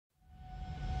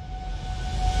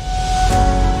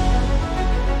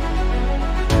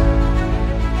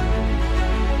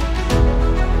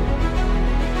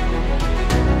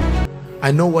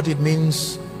I know what it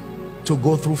means to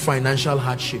go through financial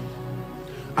hardship.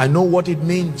 I know what it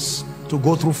means to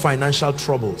go through financial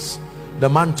troubles. The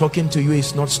man talking to you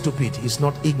is not stupid, he's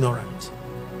not ignorant.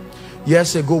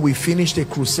 Years ago we finished a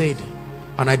crusade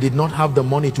and I did not have the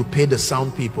money to pay the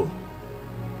sound people.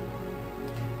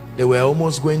 They were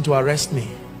almost going to arrest me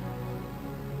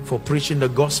for preaching the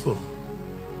gospel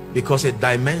because a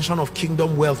dimension of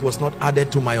kingdom wealth was not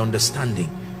added to my understanding.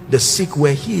 The sick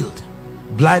were healed,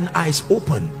 blind eyes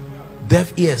opened,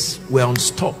 deaf ears were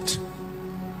unstopped,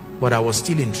 but I was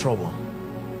still in trouble.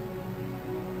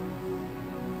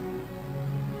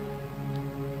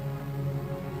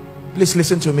 Please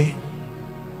listen to me.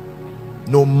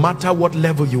 No matter what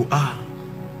level you are,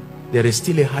 there is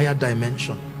still a higher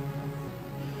dimension.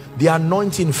 The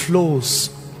anointing flows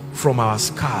from our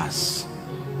scars.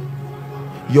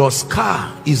 Your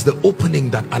scar is the opening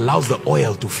that allows the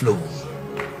oil to flow.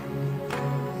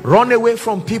 Run away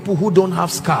from people who don't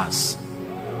have scars.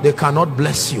 They cannot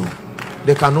bless you.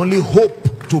 They can only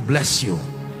hope to bless you.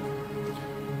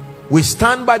 We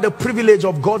stand by the privilege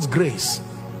of God's grace,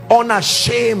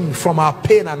 unashamed from our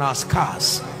pain and our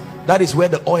scars. That is where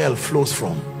the oil flows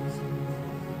from.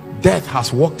 Death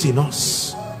has walked in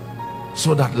us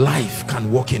so that life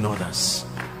can walk in others.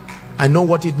 I know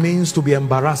what it means to be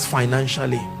embarrassed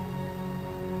financially.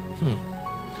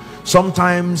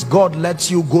 Sometimes God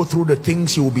lets you go through the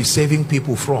things you will be saving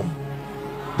people from.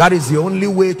 That is the only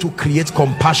way to create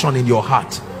compassion in your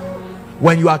heart.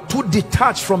 When you are too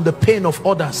detached from the pain of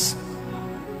others,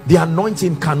 the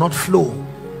anointing cannot flow,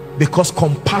 because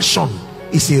compassion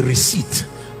is a receipt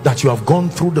that you have gone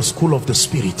through the school of the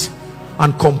Spirit,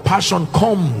 and compassion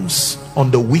comes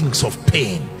on the wings of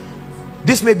pain.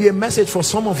 This may be a message for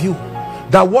some of you,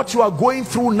 that what you are going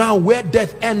through now, where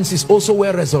death ends, is also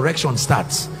where resurrection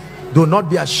starts. Do not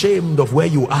be ashamed of where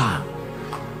you are.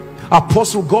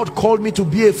 Apostle, God called me to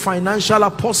be a financial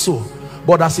apostle,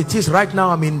 but as it is right now,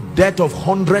 I'm in debt of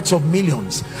hundreds of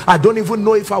millions. I don't even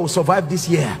know if I will survive this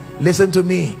year. Listen to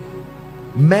me.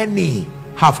 Many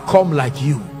have come like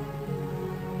you.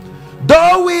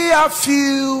 Though we are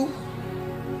few,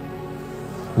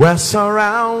 we're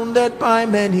surrounded by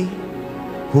many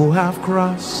who have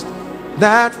crossed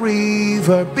that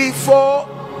river before.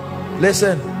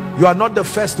 Listen, you are not the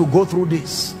first to go through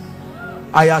this.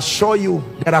 I assure you,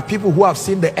 there are people who have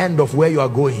seen the end of where you are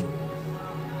going.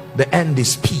 The end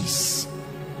is peace.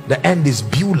 The end is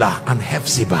Beulah and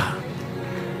Hephzibah.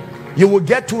 You will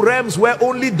get to realms where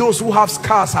only those who have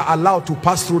scars are allowed to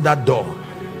pass through that door,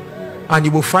 and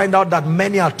you will find out that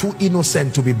many are too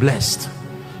innocent to be blessed.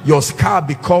 Your scar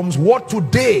becomes what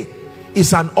today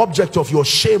is an object of your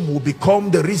shame, will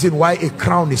become the reason why a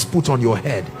crown is put on your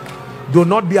head. Do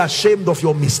not be ashamed of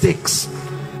your mistakes.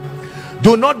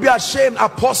 Do not be ashamed.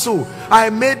 Apostle, I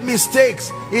made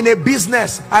mistakes in a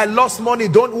business, I lost money.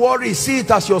 Don't worry, see it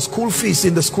as your school fees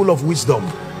in the school of wisdom.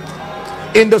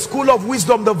 In the school of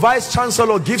wisdom, the vice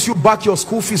chancellor gives you back your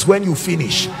school fees when you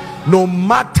finish. No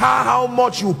matter how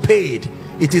much you paid,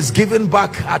 it is given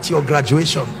back at your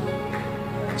graduation.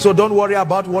 So don't worry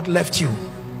about what left you.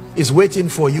 Is waiting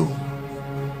for you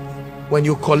when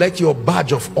you collect your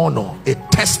badge of honor, a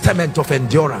testament of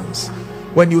endurance.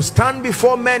 When you stand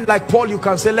before men like Paul, you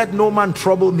can say, let no man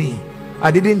trouble me. I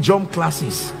didn't jump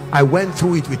classes. I went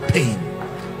through it with pain.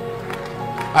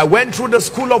 I went through the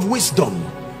school of wisdom.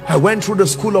 I went through the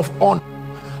school of honor.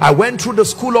 I went through the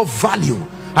school of value.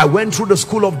 I went through the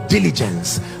school of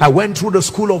diligence. I went through the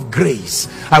school of grace.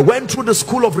 I went through the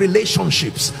school of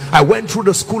relationships. I went through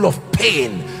the school of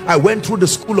pain. I went through the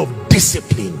school of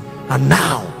discipline. And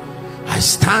now I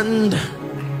stand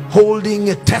holding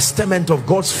a testament of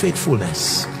God's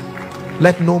faithfulness.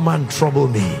 Let no man trouble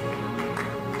me.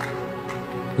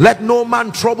 Let no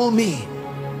man trouble me.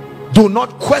 Do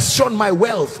not question my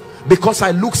wealth because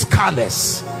I look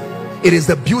scarless. It is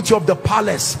the beauty of the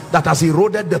palace that has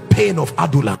eroded the pain of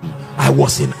Adullam. I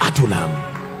was in Adullam.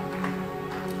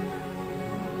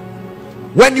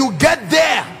 When you get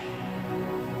there,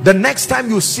 the next time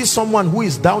you see someone who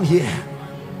is down here,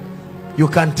 you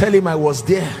can tell him, I was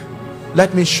there.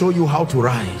 Let me show you how to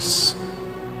rise.